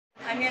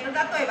मी आता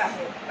जातोय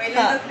बाहेर.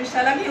 पहिल्यांदा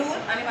प्रिशाला घेऊन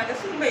आणि माझ्या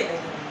सुनबाईला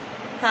घेऊन.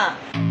 हा.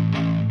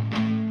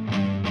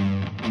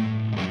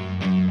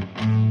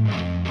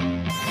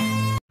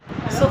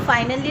 सो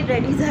फायनली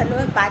रेडी झालो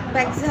आहे. बॅग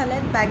पॅक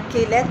झाल्यात, बॅग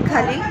केल्यात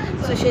खाली.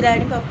 सुशीला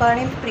आणि पप्पा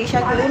आणि प्रिशा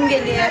घेऊन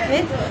गेली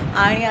आहेत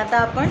आणि आता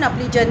आपण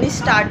आपली जर्नी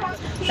स्टार्ट.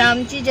 तर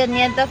आमची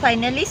जर्नी आता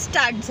फायनली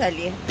स्टार्ट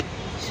झाली आहे.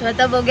 सो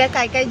आता बघूया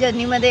काय काय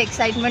जर्नीमध्ये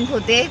एक्साइटमेंट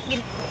होते.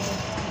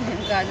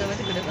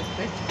 तिकडे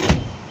बसते.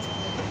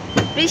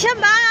 प्रिशा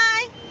बाय.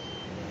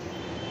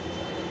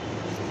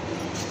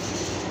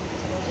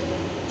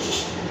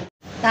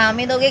 तर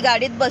आम्ही दोघे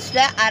गाडीत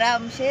बसलोय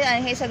आरामशी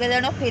आणि हे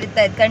सगळेजण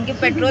फिरतायत कारण की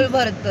पेट्रोल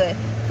भरतोय.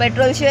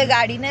 पेट्रोल शिवाय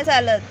गाडी नाही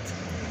चालत.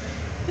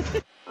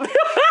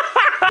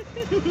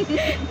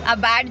 हा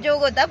बॅड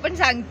जोक होता पण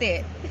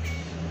सांगते.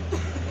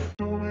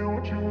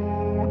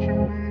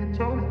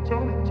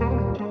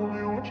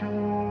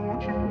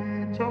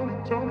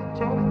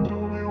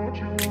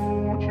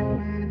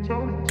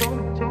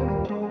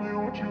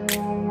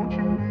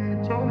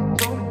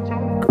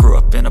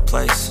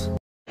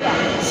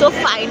 सो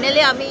फायनली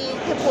आम्ही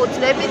इथे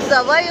पोचलोय. मी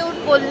जवळ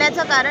येऊन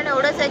बोलण्याचं कारण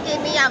एवढंच आहे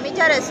की आम्ही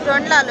ज्या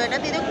रेस्टॉरंटला आलोय ना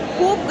तिथे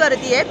खूप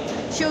गर्दी आहे.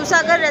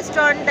 शिवसागर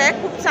रेस्टॉरंट आहे,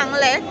 खूप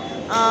चांगलं आहे.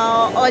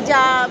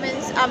 ज्या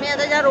मीन्स आम्ही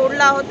आता ज्या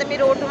रोडला आहोत तर मी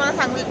रोड तुम्हाला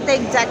सांगते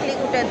एक्झॅक्टली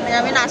कुठे आहेत. म्हणजे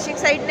आम्ही नाशिक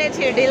साईडने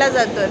शिर्डीला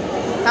जातो.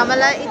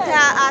 आम्हाला इथे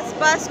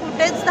आसपास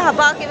कुठेच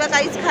धाबा किंवा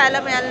काहीच खायला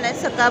मिळालं नाही.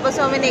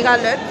 सकाळपासून आम्ही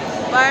निघालो आहे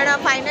पण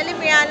फायनली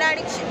मिळालं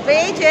आणि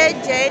व्हेज आहे,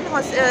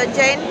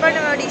 जैन पण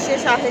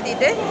डिशेस आहेत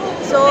इथे.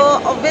 सो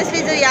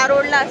ऑब्व्हियसली जर या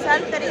रोडला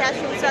असाल तर ह्या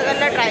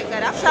शिवसागरला ट्राय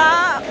करा.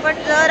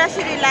 पण जर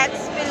अशी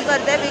रिलॅक्स फील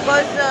करते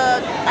बिकॉज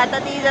आता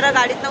ती जरा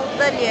गाडीतनं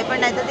उतरली आहे पण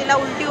नाही तर तिला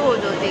उलटी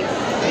होत होती.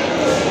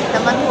 तर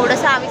मग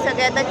थोडंसं आम्ही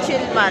सगळे आता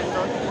चिल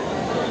मारतो.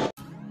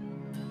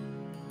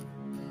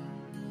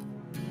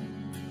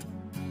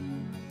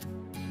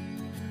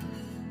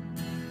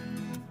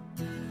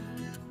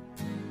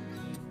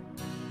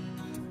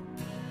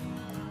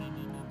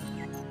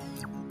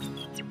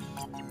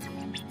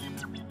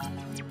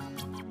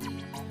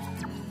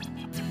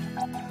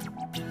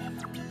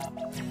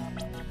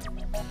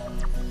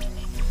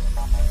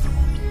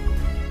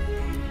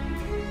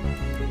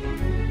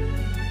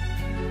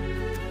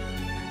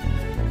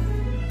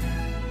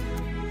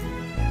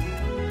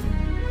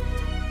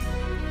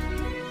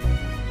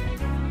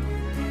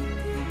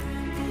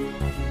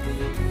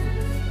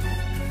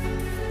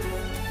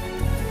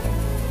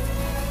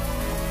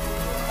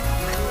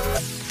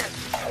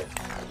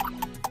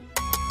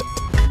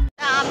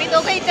 आम्ही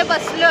दोघं इथे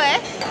बसलो आहे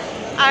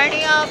आणि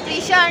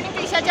प्रिशा आणि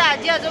प्रिशाच्या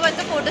आजी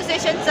आजोबांचं फोटो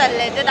सेशन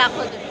चाललंय ते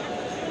दाखवतो.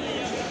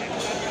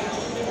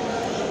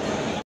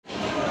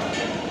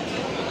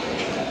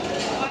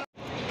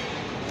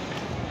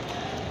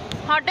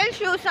 हॉटेल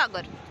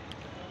शिवसागर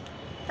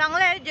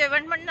चांगलं आहे,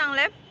 जेवण पण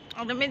चांगलं आहे.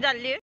 आता मी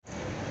चालली आहे.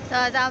 तर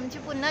आता आमची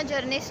पुन्हा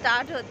जर्नी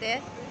स्टार्ट होते.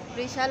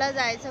 प्रिशाला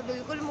जायचा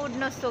बिलकुल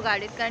मूड नसतो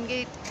गाडीत कारण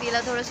की तिला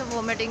थोडंसं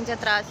वॉमिटिंगचा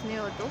त्रास नाही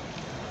होतो.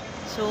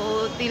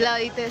 सो तिला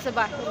इथे असं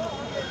बाहेर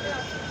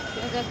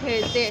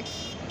खेळते.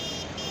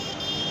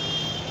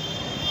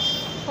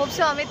 खूप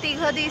सो आम्ही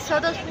तिघं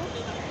दिसत असतो.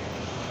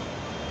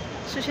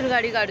 सुशील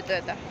गाडी काढतोय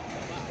आता.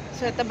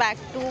 सो आता बॅक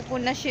टू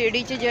पुन्हा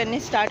शिर्डीची जर्नी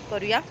स्टार्ट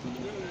करूया.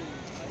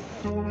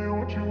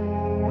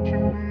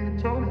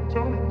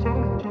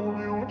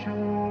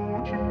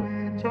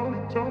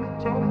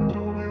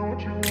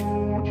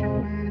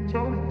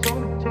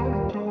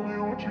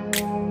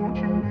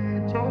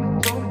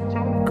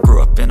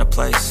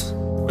 Place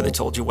where they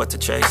told you what to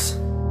chase,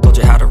 told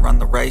you how to run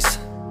the race.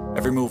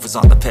 Every move was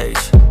on the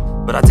page,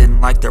 but I didn't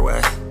like their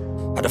way.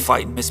 Had to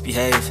fight and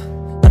misbehave,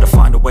 had to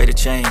find a way to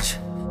change,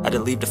 had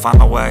to leave to find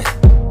my way.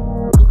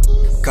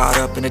 Caught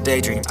up in a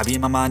daydream, I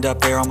beat my mind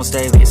up there almost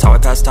daily. It's how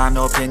I pass time,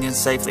 no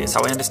opinions safely. It's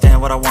how I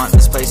understand what I want in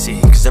this place, see.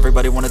 Cause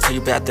everybody wanna tell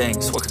you bad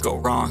things, what could go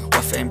wrong,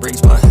 what fame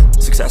brings. But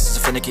success is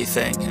a finicky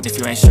thing, and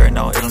if you ain't sure,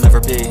 no, it'll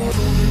never be.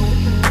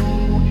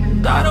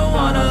 I don't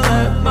wanna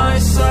let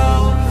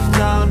myself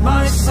down,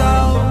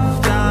 myself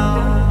down.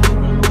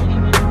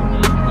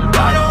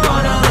 I don't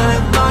wanna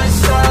let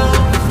myself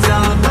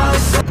down,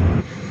 myself.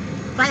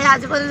 माझ्या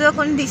आजूबाजूला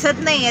कोणी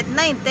दिसत नाही आहेत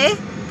ना इथे,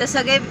 तर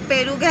सगळे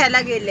पेरू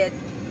घ्यायला गेलेत.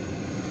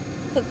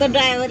 फक्त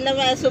ड्रायव्हरला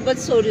माझ्यासोबत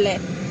सोडलंय.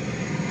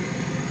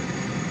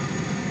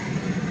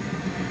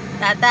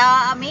 आता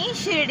आम्ही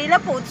शिर्डीला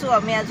पोहोचू.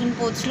 आम्ही अजून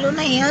पोहोचलो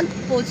नाही आहोत.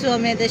 पोहोचू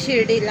आम्ही आता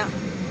शिर्डीला.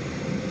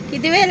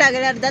 किती वेळ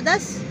लागेल? अर्धा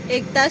तास?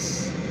 1 तास?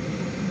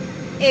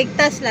 1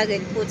 तास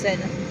लागेल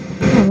पोचायला.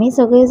 आम्ही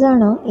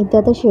सगळेजण इथे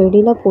आता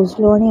शिर्डीला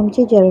पोचलो आणि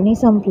आमची जर्नी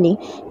संपली.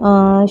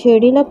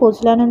 शिर्डीला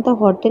पोचल्यानंतर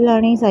हॉटेल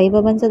आणि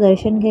साईबाबांचं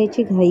दर्शन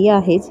घ्यायची घाई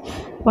आहेच.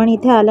 पण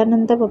इथे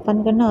आल्यानंतर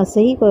पप्पांकडनं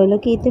असंही कळलं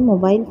की इथे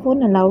मोबाईल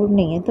फोन अलाउड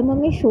नाही आहे. तर मग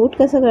मी शूट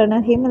कसं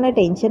करणार हे मला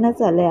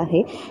टेन्शनच आलं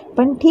आहे.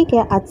 पण ठीक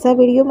आहे, आजचा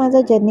व्हिडिओ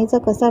माझा जर्नीचा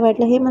कसा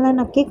वाटला हे मला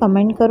नक्की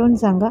कमेंट करून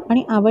सांगा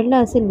आणि आवडला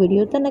असेल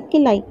व्हिडिओ तर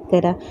नक्की लाईक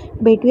करा.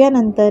 भेटूया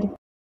नंतर.